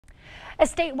A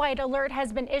statewide alert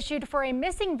has been issued for a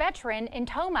missing veteran in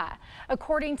Tomah.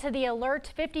 According to the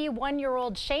alert,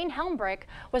 51-year-old Shane Helmbrick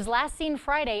was last seen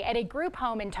Friday at a group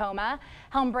home in Tomah.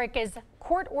 Helmbrick is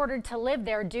court-ordered to live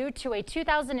there due to a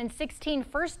 2016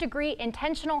 first-degree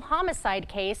intentional homicide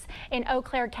case in Eau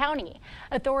Claire County.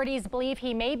 Authorities believe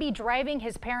he may be driving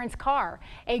his parents' car,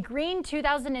 a green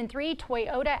 2003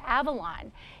 Toyota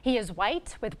Avalon. He is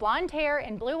white with blonde hair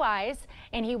and blue eyes,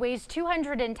 and he weighs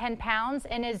 210 pounds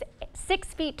and is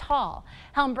 6 feet tall.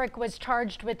 Helmbrick was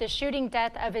charged with the shooting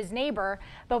death of his neighbor,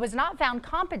 but was not found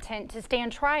competent to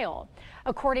stand trial.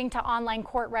 According to online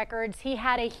court records, he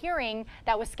had a hearing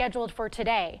that was scheduled for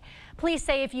today. Police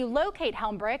say if you locate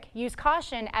Helmbrick, use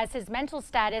caution as his mental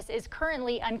status is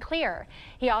currently unclear.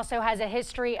 He also has a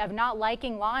history of not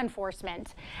liking law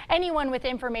enforcement. Anyone with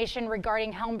information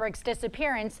regarding Helmbrick's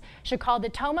disappearance should call the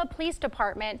Tomah Police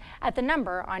Department at the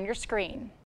number on your screen.